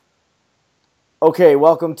Okay,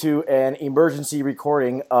 welcome to an emergency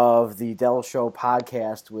recording of the Dell Show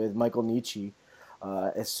podcast with Michael Nietzsche.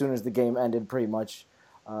 As soon as the game ended, pretty much,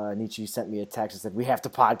 Nietzsche sent me a text and said, we have to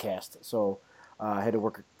podcast. So I had to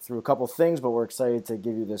work through a couple things, but we're excited to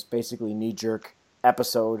give you this basically knee-jerk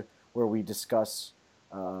episode where we discuss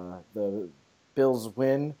the Bills'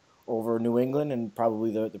 win over New England and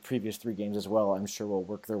probably the previous three games as well. I'm sure will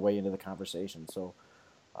work their way into the conversation. So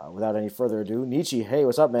without any further ado, Nietzsche, hey,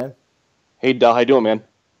 what's up, man? Hey, Del, how you doing, man?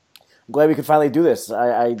 I'm glad we could finally do this.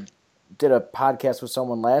 I did a podcast with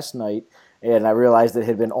someone last night, and I realized it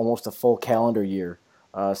had been almost a full calendar year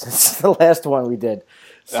since the last one we did.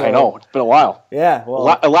 So, I know. It's been a while. Yeah.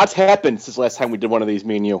 Well, a lot's happened since the last time we did one of these,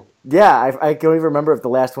 me and you. Yeah, I can't even remember if the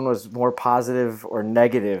last one was more positive or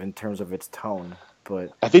negative in terms of its tone.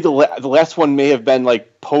 But I think the last one may have been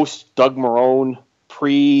like post Doug Marrone,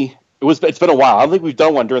 pre. It's been a while. I don't think we've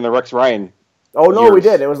done one during the Rex Ryan. Oh, no, years. we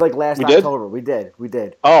did. It was like last October. We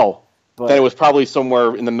did. Oh, but then it was probably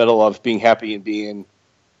somewhere in the middle of being happy and being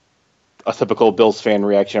a typical Bills fan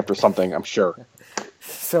reaction after something, I'm sure.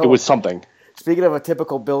 So, it was something. Speaking of a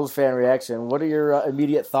typical Bills fan reaction, what are your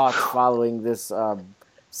immediate thoughts following this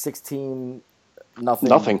 16-0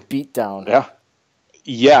 beatdown?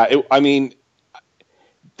 Yeah.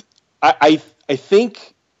 I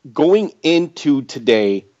think going into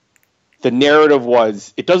today, the narrative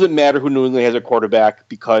was it doesn't matter who New England has a quarterback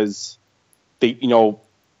because they,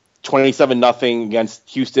 27-0 against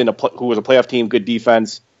Houston, who was a playoff team, good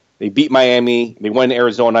defense. They beat Miami. They won in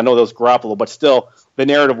Arizona. I know that was Garoppolo, but still, the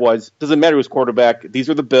narrative was doesn't matter who's quarterback. These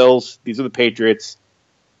are the Bills. These are the Patriots.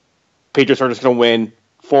 Patriots are just going to win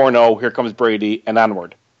 4-0. Here comes Brady and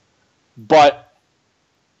onward. But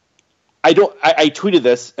I tweeted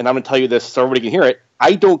this, and I'm going to tell you this so everybody can hear it.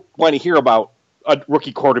 I don't want to hear about a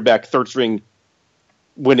rookie quarterback, third string,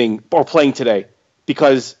 winning or playing today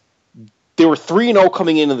because they were 3-0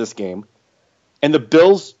 coming into this game, and the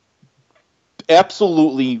Bills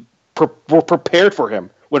absolutely were prepared for him.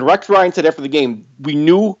 When Rex Ryan said after the game, we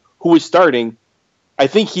knew who was starting. I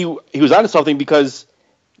think he was onto something because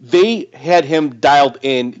they had him dialed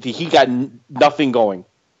in. He got nothing going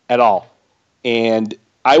at all, and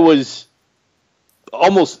I was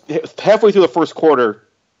almost halfway through the first quarter.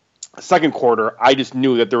 Second quarter, I just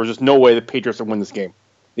knew that there was just no way the Patriots would win this game.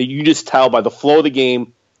 You just tell by the flow of the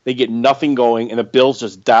game, they get nothing going, and the Bills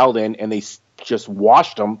just dialed in, and they just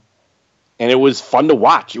washed them, and it was fun to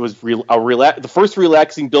watch. It was the first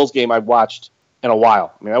relaxing Bills game I've watched in a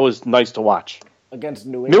while. I mean, that was nice to watch. Against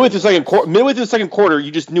New England. Midway through the second quarter,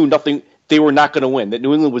 you just knew nothing. They were not going to win. That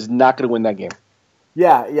New England was not going to win that game.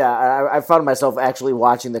 Yeah. I found myself actually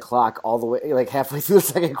watching the clock all the way, like halfway through the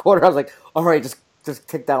second quarter. I was like, all right, just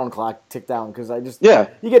tick down, clock, tick down, because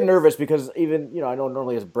you get nervous because even, I know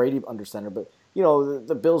normally it's Brady under center, but,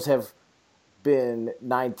 the Bills have been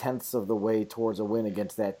 9/10 of the way towards a win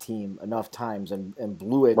against that team enough times and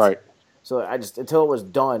blew it. Right. So I just, until it was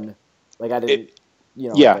done, like I didn't,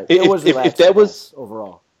 it was relaxing if that was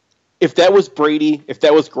overall. If that was Brady, if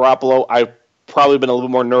that was Garoppolo, I'd probably been a little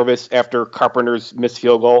more nervous after Carpenter's missed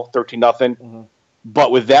field goal, 13-0. Mm-hmm.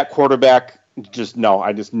 But with that quarterback, I just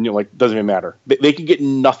knew, doesn't even matter. They could get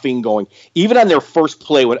nothing going. Even on their first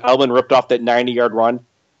play when Elvin ripped off that 90-yard run,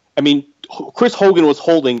 I mean, Chris Hogan was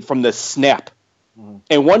holding from the snap. Mm-hmm.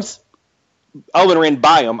 And once Elvin ran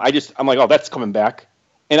by him, I'm like, oh, that's coming back.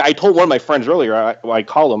 And I told one of my friends earlier, I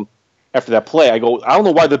called him after that play, I go, I don't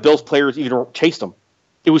know why the Bills players even chased him.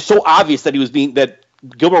 It was so obvious that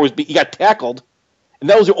Gilmore he got tackled, and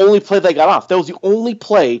that was the only play they got off. That was the only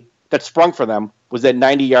play that sprung for them was that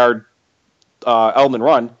 90-yard Elman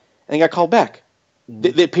run, and they got called back.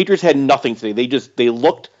 Mm-hmm. The Patriots had nothing today.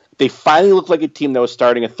 They finally looked like a team that was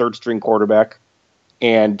starting a third-string quarterback,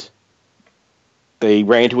 and they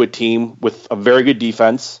ran into a team with a very good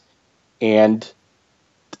defense and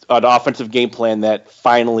an offensive game plan that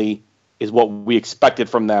finally is what we expected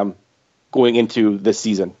from them going into this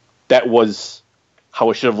season. That was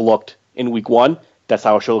how it should have looked in week one. That's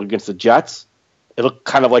how it should look against the Jets. It looked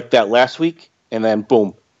kind of like that last week, and then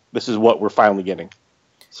boom, this is what we're finally getting.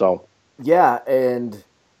 So yeah, and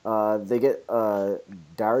they get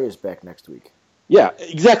Darius back next week. Yeah,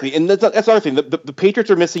 exactly, and that's the other thing. The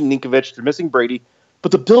Patriots are missing Ninkovich, they're missing Brady,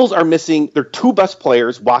 but the Bills are missing their two best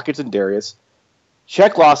players, Watkins and Darius,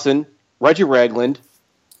 Shaq Lawson, Reggie Ragland.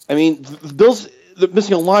 I mean, the Bills, they're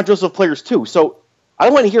missing a lot of players too. So I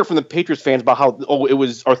don't want to hear from the Patriots fans about how it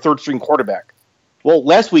was our third-string quarterback. Well,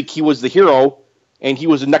 last week he was the hero, and he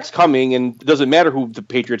was the next coming, and it doesn't matter who the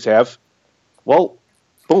Patriots have. Well,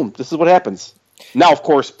 boom, this is what happens. Now, of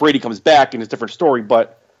course, Brady comes back, and it's a different story,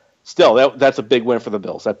 but still, that's a big win for the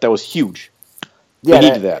Bills. That was huge. Yeah, we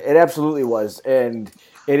needed that. It absolutely was, and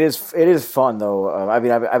it is fun though. I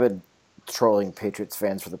mean, I've been trolling Patriots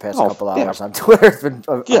fans for the past couple hours on Twitter. It's been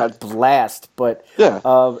a blast, but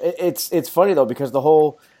it's funny though because the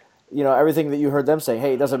whole, everything that you heard them say,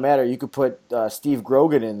 hey, it doesn't matter. You could put Steve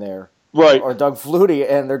Grogan in there, right, or Doug Flutie,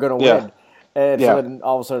 and they're going to win. And so then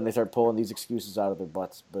all of a sudden they start pulling these excuses out of their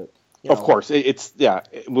butts. But of course, it's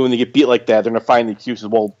when they get beat like that, they're going to find the excuses.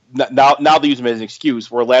 Well, now they use them as an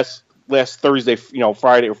excuse. Where last Thursday,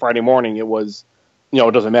 Friday morning, it was,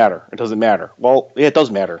 it doesn't matter. It doesn't matter. Well, it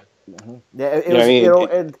does matter. Mm-hmm. Yeah,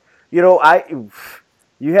 it was,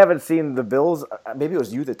 you haven't seen the Bills. Maybe it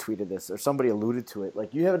was you that tweeted this, or somebody alluded to it.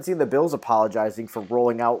 Like, you haven't seen the Bills apologizing for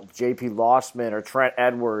rolling out J.P. Lossman or Trent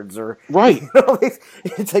Edwards, or right.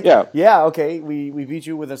 It's like, okay, we beat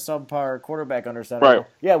you with a subpar quarterback under center. Right.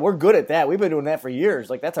 Yeah, we're good at that. We've been doing that for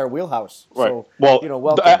years. Like, that's our wheelhouse. Right. So, well,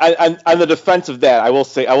 welcome. On the defense of that, I will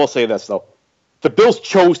say this though. The Bills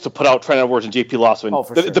chose to put out Trent Edwards and J.P. Lossman. Oh,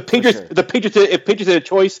 for sure. The Patriots, if Patriots had a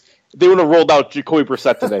choice, they would have rolled out Jacoby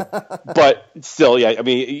Brissett today. But still, I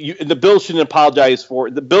mean, the Bills shouldn't apologize for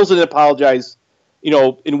it. The Bills didn't apologize,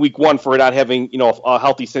 in week one for not having, a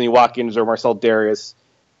healthy Sammy Watkins or Marcel Darius,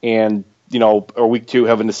 and, or week two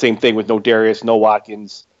having the same thing with no Darius, no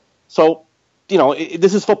Watkins. So,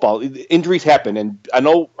 this is football. Injuries happen, and I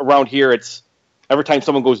know around here it's every time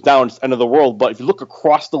someone goes down, it's the end of the world. But if you look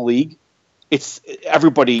across the league, it's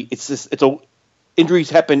everybody. Injuries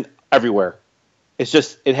happen everywhere. It's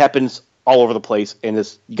just it happens all over the place, and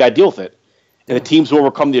you got to deal with it. And the teams who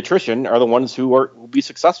overcome the attrition are the ones who will be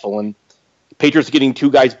successful. And the Patriots are getting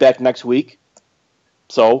 2 guys back next week,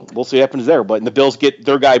 so we'll see what happens there. But the Bills get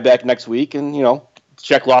their guy back next week, and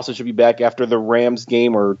Jack Lawson should be back after the Rams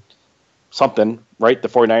game or something, right? The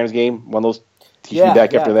 49ers game, one of those. He should be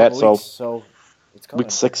back after that. So it's coming.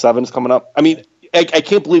 Week 6, 7 is coming up. I mean, I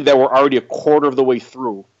can't believe that we're already a quarter of the way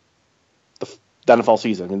through the NFL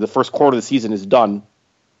season. I mean, the first quarter of the season is done.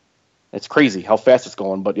 It's crazy how fast it's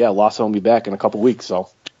going. But, Lawson will be back in a couple weeks. So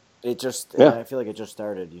I feel like it just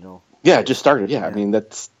started, Yeah, it just started, I mean,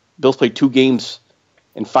 Bills played 2 games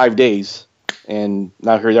in 5 days, and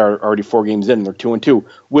now here they are already 4 games in, and they're 2-2.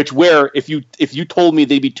 Where if you told me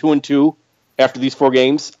they'd be 2-2 after these 4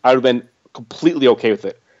 games, I would have been completely okay with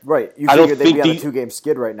it. Right. You figured they'd be on a 2-game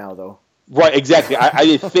skid right now, though. Right, exactly. I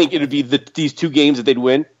didn't think it would be these 2 games that they'd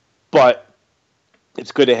win, but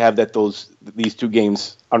it's good to have these 2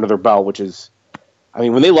 games under their belt, which is, I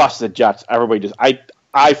mean, when they lost to the Jets, everybody just,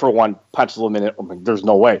 I for one, penciled them in it. I'm like, there's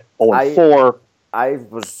no way. 0-4. I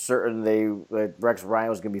was certain Rex Ryan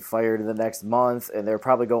was going to be fired in the next month, and they're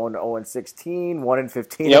probably going to 0-16,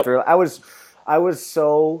 1-15. Yep. I was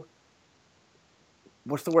so,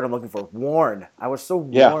 what's the word I'm looking for? Worn. I was so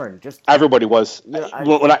worn. Just everybody was.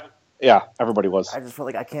 Everybody was. I just felt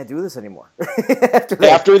like I can't do this anymore.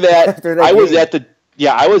 After that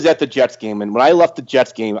I was at the Jets game, and when I left the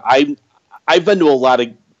Jets game, I've been to a lot of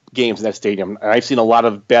games in that stadium, and I've seen a lot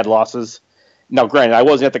of bad losses. Now, granted, I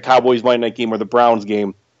wasn't at the Cowboys Monday night game or the Browns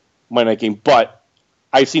game Monday night game, but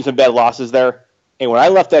I've seen some bad losses there. And when I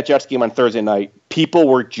left that Jets game on Thursday night, people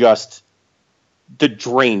were just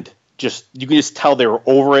drained. You can just tell they were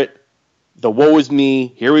over it. The woe is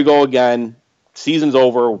me. Here we go again. Season's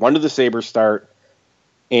over. When did the Sabres start?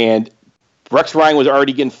 And Rex Ryan was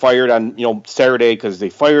already getting fired on Saturday because they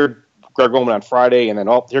fired Greg Roman on Friday, and then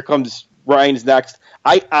here comes Ryan's next.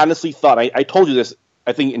 I honestly thought I told you this.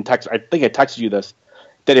 I think I texted you this,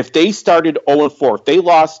 that if they started 0-4, if they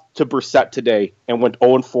lost to Brissett today and went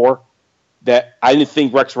 0-4, that I didn't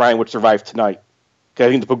think Rex Ryan would survive tonight. Because I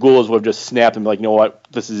think the Pagulas would have just snapped and be like, you know what,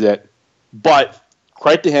 this is it. But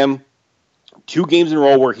credit to him, 2 games in a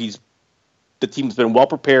row where the team's been well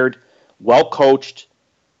prepared, well coached,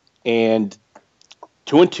 and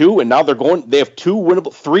 2-2, and now they have 3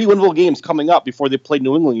 winnable games coming up before they play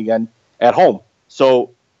New England again at home. So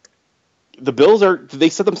the Bills they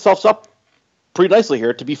set themselves up pretty nicely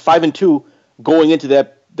here to be 5-2 going into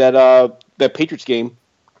that Patriots game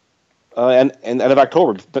and end of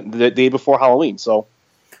October, the day before Halloween. So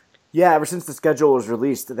yeah, ever since the schedule was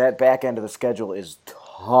released, that back end of the schedule is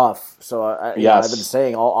tough. So I've been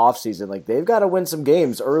saying all offseason, like, they've got to win some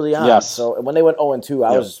games early on. Yes. So when they went 0-2,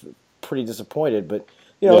 I was pretty disappointed, but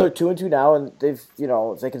they're 2-2 now, and they've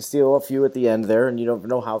if they can steal a few at the end there, and you don't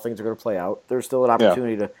know how things are going to play out. There's still an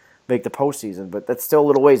opportunity to make the postseason, but that's still a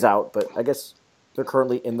little ways out. But I guess they're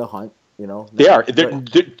currently in the hunt. They are.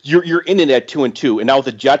 You're in it at 2-2, and now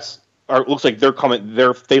the Jets looks like they're coming.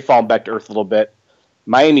 They've fallen back to earth a little bit.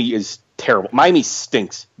 Miami is terrible. Miami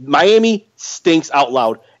stinks. Miami stinks out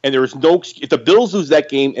loud, and there's no. If the Bills lose that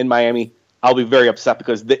game in Miami, I'll be very upset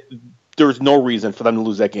because there's no reason for them to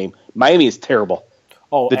lose that game. Miami is terrible.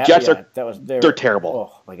 Oh, The Jets they're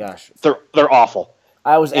terrible. Oh my gosh, They're awful.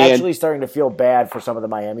 I was actually starting to feel bad for some of the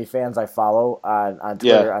Miami fans I follow on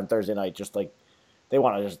Twitter on Thursday night. Just like they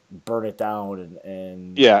want to just burn it down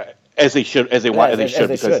and as they should, as they should,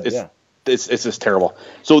 because it's just terrible.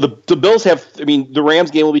 So the Bills have. I mean, the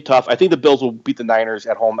Rams game will be tough. I think the Bills will beat the Niners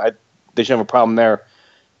at home. They should have a problem there.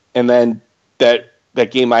 And then that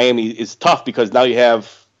game Miami is tough because now you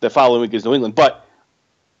have the following week is New England, but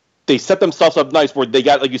they set themselves up nice where they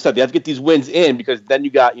got, like you said, they have to get these wins in because then you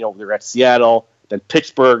got, they're at Seattle, then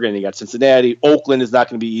Pittsburgh, and you got Cincinnati. Oakland is not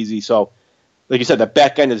going to be easy. So, like you said, the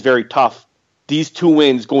back end is very tough. These 2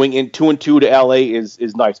 wins going in 2-2 to LA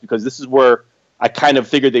is nice because this is where I kind of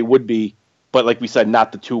figured they would be, but like we said,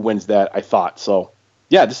 not the 2 wins that I thought. So,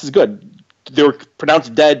 yeah, this is good. They were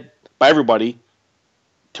pronounced dead by everybody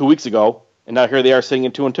 2 weeks ago, and now here they are sitting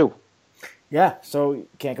in 2-2. Yeah, so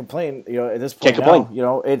can't complain. At this point, can't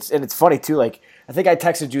complain. It's funny too. Like I think I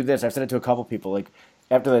texted you this. I've sent it to a couple people. Like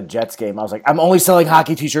after the Jets game, I was like, I'm only selling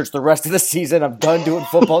hockey T-shirts the rest of the season. I'm done doing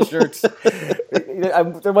football shirts.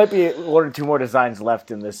 There might be 1 or 2 more designs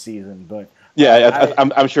left in this season, but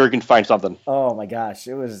I'm sure you can find something. Oh my gosh,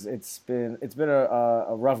 it's been a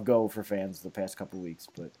rough go for fans the past couple of weeks,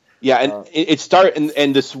 but. Yeah, and it started,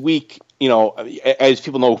 and this week, as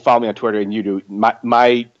people know who follow me on Twitter, and you do,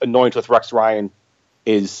 my annoyance with Rex Ryan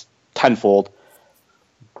is tenfold.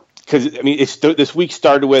 Because, I mean, this week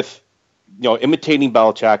started with, imitating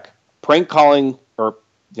Belichick, prank calling, or,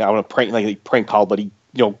 I want to prank call, but he,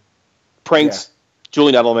 pranks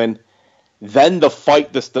Julian Edelman. Then the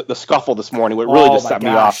fight, the scuffle this morning, what really just set me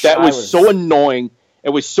off. That was so annoying.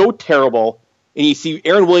 It was so terrible. And you see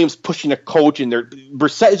Aaron Williams pushing a coach, and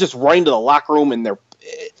Brissett is just running to the locker room, and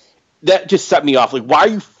that just set me off. Like, why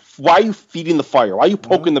are you feeding the fire? Why are you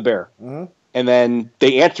poking the bear? Mm-hmm. And then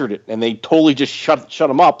they answered it, and they totally just shut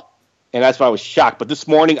him up, and that's why I was shocked. But this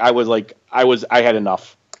morning, I had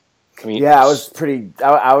enough. I mean, I was pretty.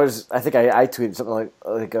 I think I tweeted something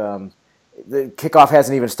like the kickoff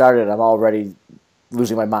hasn't even started. I'm already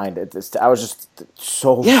losing my mind. I was just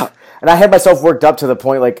so and I had myself worked up to the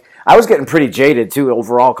point like. I was getting pretty jaded, too,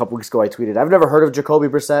 overall. A couple weeks ago, I tweeted, I've never heard of Jacoby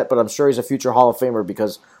Brissett, but I'm sure he's a future Hall of Famer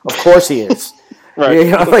because, of course, he is.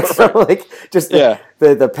 Right.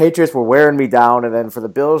 The Patriots were wearing me down, and then for the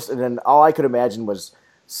Bills, and then all I could imagine was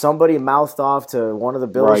somebody mouthed off to one of the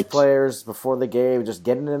Bills players before the game, just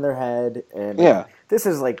getting it in their head. And this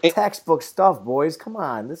is like textbook stuff, boys. Come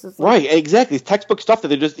on. This is right, exactly. It's textbook stuff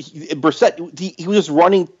that Brissett, he was just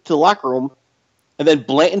running to the locker room. And then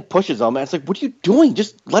Blanton pushes him, and it's like, what are you doing?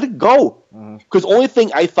 Just let it go. Because the only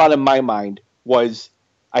thing I thought in my mind was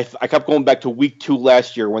I kept going back to week 2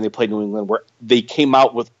 last year when they played New England, where they came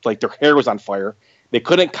out with, like, their hair was on fire. They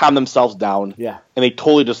couldn't calm themselves down. Yeah. And they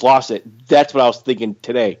totally just lost it. That's what I was thinking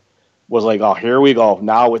today. Was like, oh, here we go.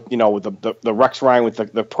 Now with the Rex Ryan with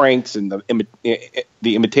the pranks and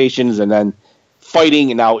the imitations and then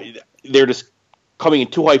fighting, and now they're just coming in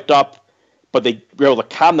too hyped up, but they were able to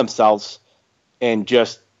calm themselves and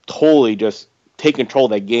just totally just take control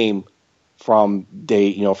of that game from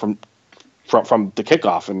the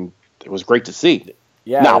kickoff, and it was great to see.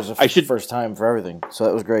 Yeah, now, it was the first time for everything, so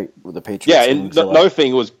that was great with the Patriots. Yeah, and another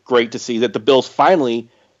thing was great to see that the Bills finally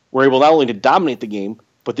were able not only to dominate the game,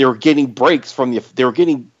 but they were getting breaks from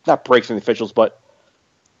not breaks from the officials, but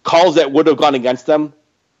calls that would have gone against them.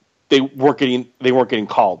 They weren't getting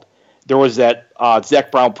called. There was that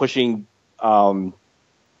Zach Brown pushing.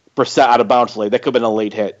 Brissett out of bounds late. That could have been a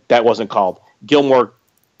late hit. That wasn't called. Gilmore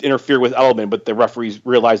interfered with Edelman, but the referees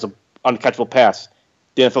realized an uncatchable pass.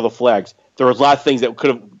 Didn't throw the flags. There was a lot of things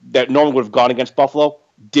that normally would have gone against Buffalo.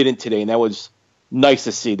 Didn't today, and that was nice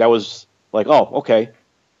to see. That was like, oh, okay.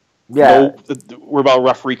 Yeah. We're about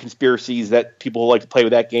referee conspiracies that people like to play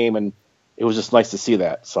with that game, and it was just nice to see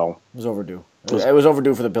that. So it was overdue. It was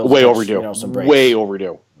overdue for the Bills. Way overdue. Way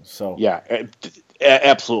overdue. So yeah,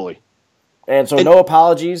 absolutely. And so no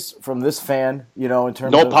apologies from this fan, in terms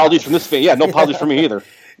of... No apologies from this fan. Yeah, no apologies from me either.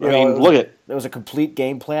 Look at it. It was a complete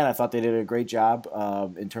game plan. I thought they did a great job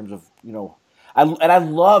in terms of, I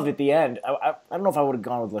loved at the end. I don't know if I would have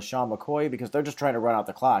gone with LaShawn McCoy because they're just trying to run out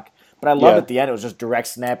the clock. But I loved at the end. It was just direct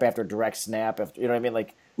snap after direct snap. You know what I mean?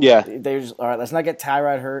 Like, they just, all right, let's not get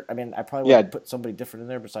Tyrod hurt. I mean, I probably would put somebody different in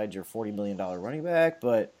there besides your $40 million running back,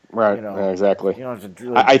 but... Right, exactly.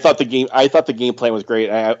 Really... I thought the game plan was great.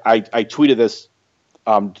 I tweeted this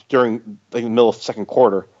during the middle of the second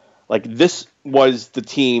quarter. Like, this was the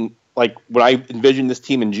team, like, when I envisioned this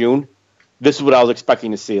team in June, this is what I was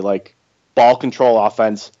expecting to see. Like, ball control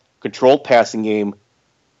offense, controlled passing game,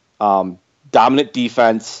 dominant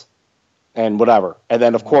defense, and whatever. And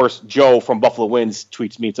then, of course, Joe from Buffalo Wins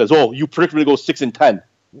tweets me and says, "Oh, you predicted me to go 6-10."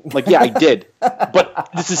 I'm like, yeah, I did.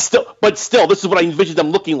 But still, this is what I envisioned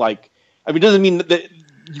them looking like. I mean, it doesn't mean that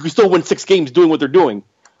you can still win 6 games doing what they're doing.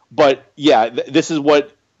 But yeah, this is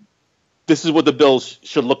what the Bills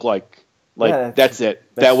should look like. That's it.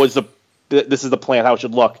 This is the plan, how it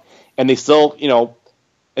should look. And they still,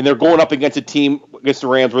 and they're going up against a team, against the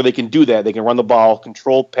Rams, where they can do that. They can run the ball,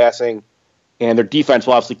 control passing, and their defense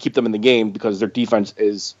will obviously keep them in the game because their defense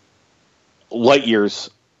is light years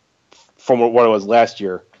from what it was last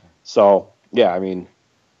year. So, yeah, I mean.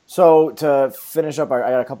 So, to finish up, I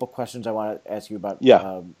got a couple questions I want to ask you about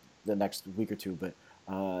the next week or two. But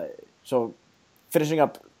so, finishing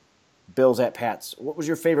up Bills at Pats, what was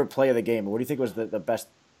your favorite play of the game? What do you think was the best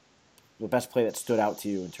play that stood out to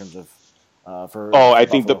you in terms of I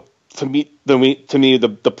think to me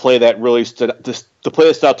the play that really stood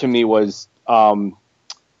out to me was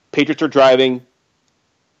Patriots are driving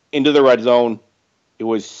into the red zone. It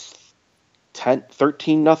was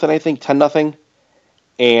 13-0, I think, 10-0.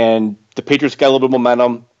 And the Patriots got a little bit of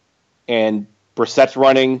momentum, and Brissett's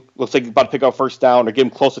running, looks like he's about to pick up first down or get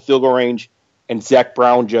him close to field goal range, and Zach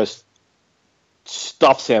Brown just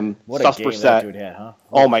stuffs him. What stuffs a game Brissett. That dude had, huh?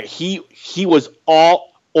 Oh my, he was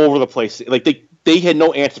all over the place. Like they had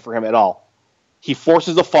no answer for him at all. He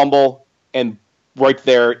forces a fumble, and right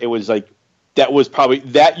there it was like that was probably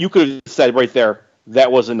that you could have said right there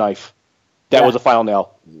that was a knife. That was a final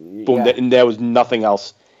nail. Boom, and there was nothing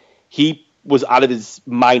else. He was out of his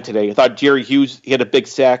mind today. I thought Jerry Hughes, he had a big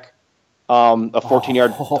sack, a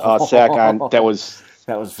 14-yard sack on. That was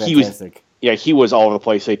fantastic. He was all over the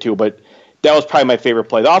place today too. But that was probably my favorite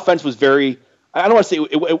play. The offense was very. I don't want to say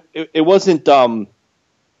it wasn't.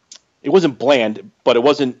 It wasn't bland, but it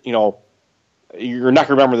wasn't. You're not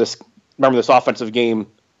going to remember this offensive game.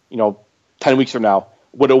 10 weeks from now,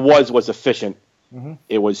 what it was efficient. Mm-hmm.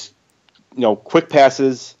 It was. Quick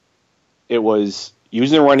passes. It was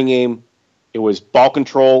using the running game. It was ball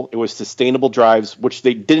control. It was sustainable drives, which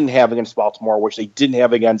they didn't have against Baltimore, which they didn't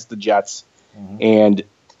have against the Jets. Mm-hmm.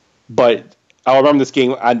 But I'll remember this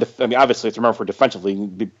game. Obviously, it's remember for defensively.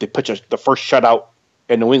 They pitched the first shutout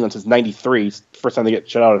in New England since '93. First time they get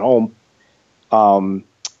shut out at home.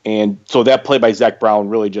 And so that play by Zach Brown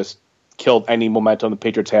really just killed any momentum the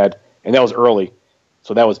Patriots had, and that was early.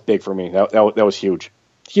 So that was big for me. That was huge.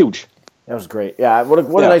 Huge. That was great. Yeah, what a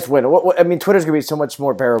nice win. Twitter's gonna be so much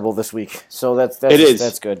more bearable this week. So that's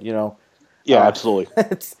good. Yeah, absolutely.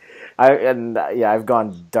 I've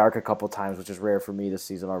gone dark a couple times, which is rare for me this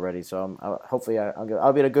season already. So hopefully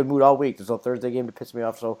I'll be in a good mood all week. There's no Thursday game to piss me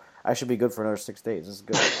off, so I should be good for another 6 days. This is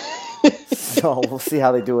good. So we'll see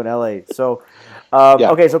how they do in LA. So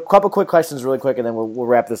okay, so a couple quick questions, really quick, and then we'll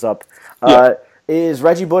wrap this up. Is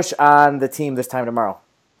Reggie Bush on the team this time tomorrow?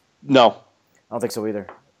 No, I don't think so either.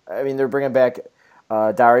 I mean, they're bringing back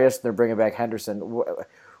Darius. They're bringing back Henderson.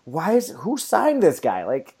 Who signed this guy?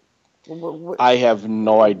 Like, I have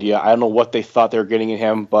no idea. I don't know what they thought they were getting in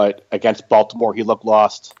him, but against Baltimore, he looked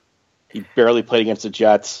lost. He barely played against the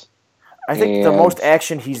Jets. I think the most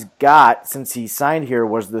action he's got since he signed here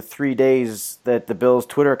was the 3 days that the Bills'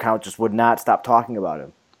 Twitter account just would not stop talking about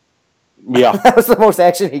him. Yeah, that was the most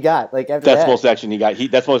action he got. Like after that's the most action he got.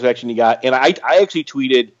 That's the most action he got. And I actually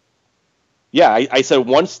tweeted. Yeah, I said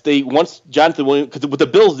once Jonathan Williams, because what the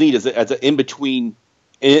Bills need is as an in between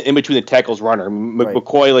the tackles runner. Right.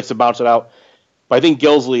 McCoy likes to bounce it out, but I think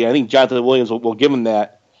Jonathan Williams will give him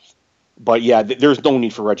that. But yeah, there's no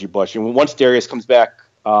need for Reggie Bush. And once Darius comes back,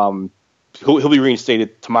 he'll be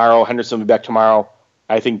reinstated tomorrow. Henderson will be back tomorrow.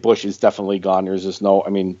 I think Bush is definitely gone. There's just no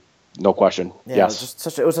question. Yeah, yes,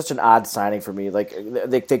 it was such an odd signing for me. Like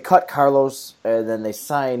they cut Carlos and then they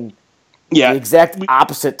signed. Yeah, the exact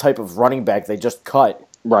opposite type of running back they just cut.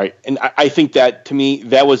 Right, and I think that to me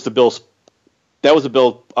that was the Bills. That was the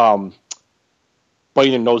Bill biting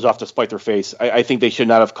their nose off to spite their face. I think they should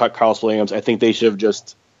not have cut Carlos Williams. I think they should have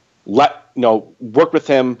just worked with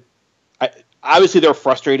him. Obviously, they're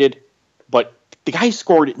frustrated, but the guy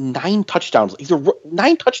scored 9 touchdowns. These are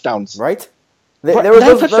 9 touchdowns, right?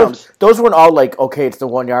 Those weren't all like, okay, it's the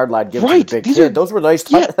 1 yard line. Give it to the big kid. Those were nice.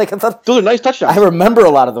 Those are nice touchdowns. I remember a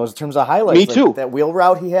lot of those in terms of highlights. Me too. That wheel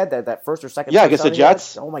route he had, that first or second. Yeah, against the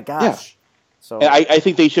Jets. Oh my gosh. Yeah. So and I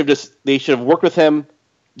think they should have worked with him.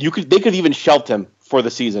 They could even shelved him for the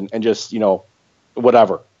season and just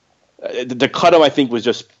whatever. The cut him, I think, was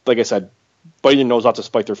just like I said, biting their nose off to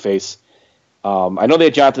spite their face. I know they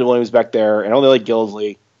had Jonathan Williams back there. I know they like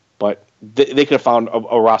Gillisley, but they could have found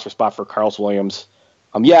a roster spot for Carlos Williams.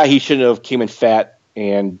 He shouldn't have came in fat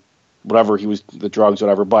and whatever he was, the drugs,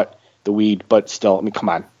 whatever, but the weed. But still, I mean, come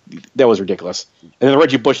on, that was ridiculous. And then the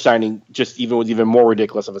Reggie Bush signing was even more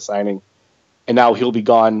ridiculous of a signing. And now he'll be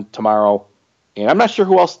gone tomorrow. And I'm not sure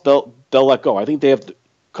who else they'll let go. I think they have to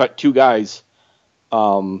cut 2 guys.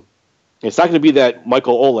 It's not going to be that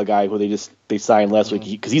Michael Ola guy who they signed last week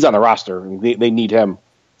because he's on the roster. And they need him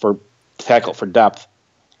for tackle for depth.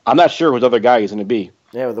 I'm not sure who the other guy is going to be.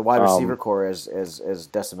 Yeah, with the wide receiver core as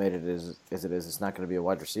decimated as it is, it's not going to be a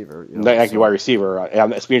wide receiver. Not actually wide receiver. It's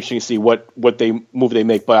going to be interesting to see what move they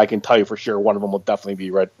make, but I can tell you for sure one of them will definitely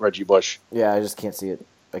be Reggie Bush. Yeah, I just can't see it.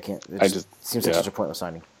 I can't. It seems like such a pointless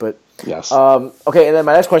signing. But yes. Okay, and then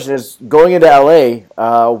my next question is going into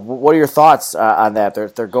LA. What are your thoughts on that?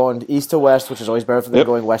 They're going east to west, which is always better than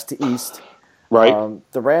going west to east. Right.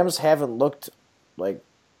 The Rams haven't looked like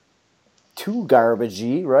too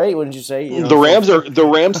garbagey, right? Wouldn't you say? The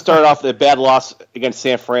Rams started off with a bad loss against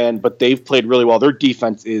San Fran, but they've played really well. Their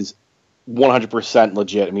defense is 100%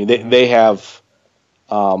 legit. I mean, they have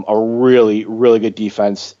a really, really good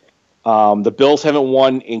defense. The Bills haven't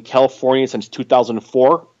won in California since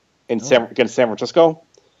 2004 against San Francisco.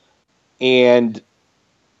 And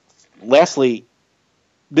lastly,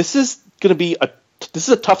 this is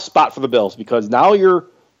a tough spot for the Bills because now you're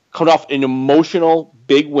coming off an emotional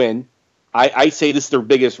big win. I say this is their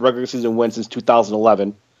biggest regular season win since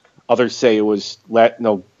 2011. Others say it was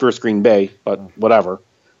first Green Bay, but whatever.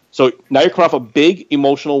 So now you're coming off a big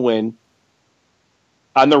emotional win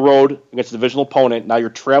on the road against a divisional opponent. Now you're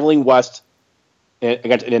traveling west in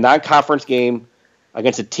a non-conference game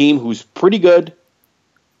against a team who's pretty good.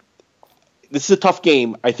 This is a tough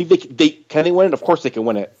game. I think can they win it? Of course they can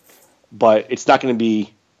win it, but it's not going to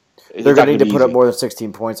be. They're going to need to put up more than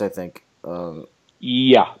 16 points, I think.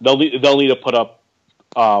 Yeah, they'll need to put up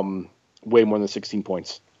way more than 16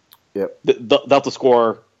 points. Yep. They'll have to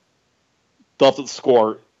score. They'll have to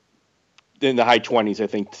score in the high 20s, I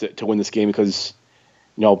think, to win this game because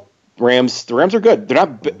the Rams are good.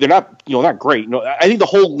 They're not great. I think the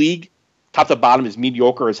whole league, top to bottom, is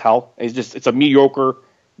mediocre as hell. It's a mediocre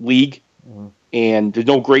league, and there's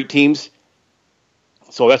no great teams.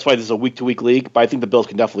 So that's why this is a week-to-week league. But I think the Bills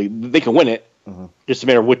can win it. Just a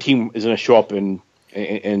matter of what team is going to show up and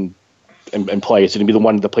play. Is it going to be the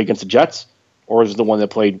one that played against the Jets, or is it the one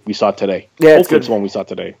that we saw today? Yeah, it's the one we saw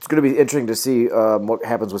today. It's going to be interesting to see what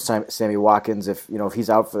happens with Sammy Watkins if he's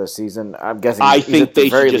out for the season. I'm guessing he's at the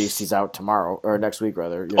very least he's out tomorrow or next week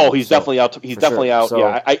rather. He's definitely out. He's definitely out. So,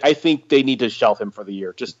 yeah, I think they need to shelve him for the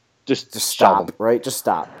year. Just stop, him. Right? Just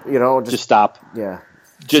stop. Just stop. Yeah.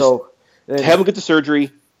 Have him get the surgery,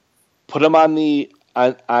 put him on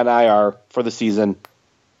IR for the season,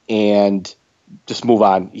 and just move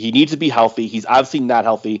on. He needs to be healthy. He's obviously not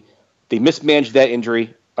healthy. They mismanaged that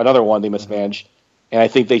injury. Another one they mismanaged, and I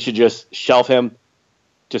think they should just shelve him.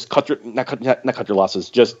 Just cut your losses.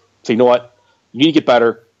 Just say, you know what, you need to get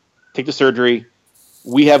better. Take the surgery.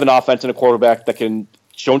 We have an offense and a quarterback that can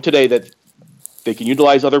shown today that they can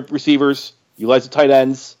utilize other receivers, utilize the tight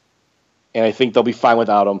ends, and I think they'll be fine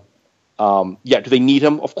without him. Do they need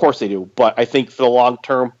him? Of course they do. But I think for the long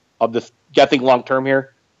term of this, long term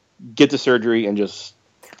here, get the surgery and just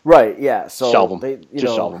right. Yeah. So shelve him.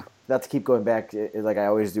 Shelve him. Not to keep going back like I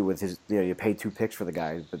always do with his. You pay 2 picks for the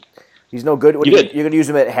guy, but he's no good. You're going to use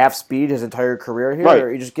him at half speed his entire career here, right?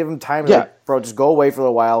 Or you just give him time. Bro, just go away for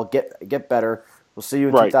a while. Get better. We'll see you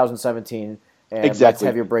in 2017, and let's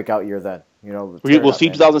have your breakout year then. We'll see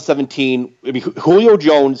 2017. I mean, Julio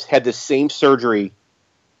Jones had the same surgery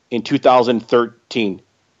in 2013.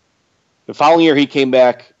 The following year, he came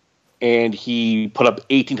back and he put up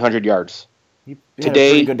 1,800 yards.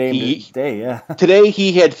 Today, today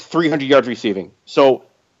he had 300 yards receiving. So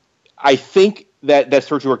I think that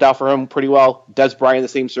surgery worked out for him pretty well. Des Bryant, the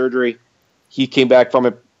same surgery. He came back from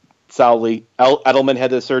it solidly. Edelman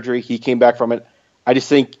had the surgery. He came back from it. I just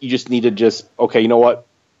think you just need to okay, you know what,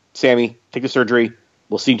 Sammy, take the surgery.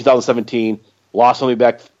 We'll see you in 2017. Lawson will be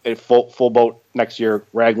back at full boat next year,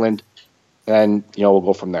 Ragland, and we'll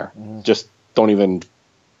go from there. Just don't even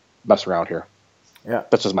mess around here. Yeah,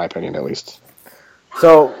 that's just my opinion, at least.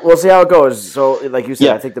 So we'll see how it goes. So, like you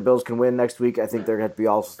said, I think the Bills can win next week. I think they're going to have to be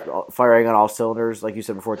all firing on all cylinders. Like you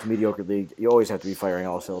said before, it's a mediocre league. You always have to be firing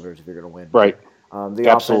all cylinders if you're going to win. Right.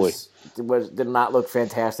 The offense did not look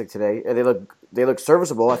fantastic today. They look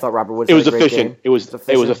serviceable. I thought Robert Woods had a great efficient. Game. It was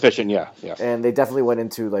efficient. Yeah. And they definitely went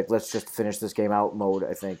into let's just finish this game out mode.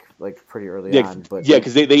 I think pretty early on. But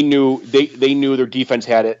because they knew their defense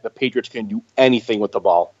had it. The Patriots couldn't do anything with the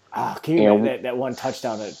ball. Can you imagine that one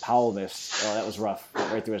touchdown that Powell missed? Oh, that was rough,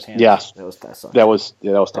 right through his hands. Yes, that was tough. That was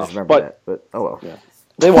tough. I remember that, but oh well. Yeah.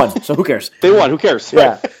 They won, so who cares? They won, who cares?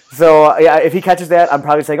 Yeah. So if he catches that, I'm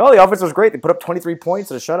probably saying, the offense was great. They put up 23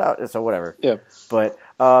 points in a shutout, so whatever. Yeah. But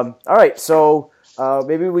All right, so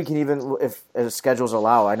maybe we can even, if schedules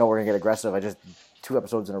allow, I know we're going to get aggressive. I just 2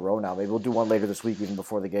 episodes in a row now. Maybe we'll do one later this week, even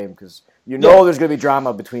before the game, because there's going to be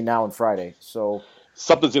drama between now and Friday. So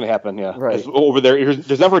something's going to happen, yeah. Right. Over there,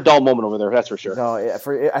 there's never a dull moment over there, that's for sure. No,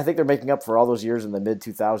 I think they're making up for all those years in the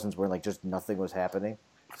mid-2000s where like just nothing was happening.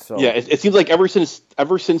 So yeah, it seems like ever since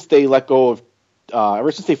they let go of,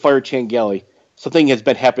 ever since they fired Cangeli, something has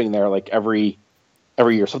been happening there. Like every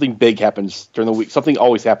year, something big happens during the week. Something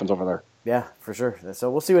always happens over there. Yeah, for sure. So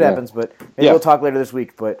we'll see what happens, but maybe we'll talk later this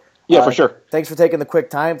week. But yeah, for sure. Thanks for taking the quick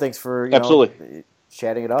time. Thanks for absolutely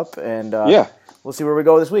chatting it up, and we'll see where we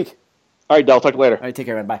go this week. All right, Del. Talk to you later. All right, take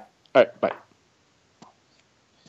care, man. Bye. All right, bye.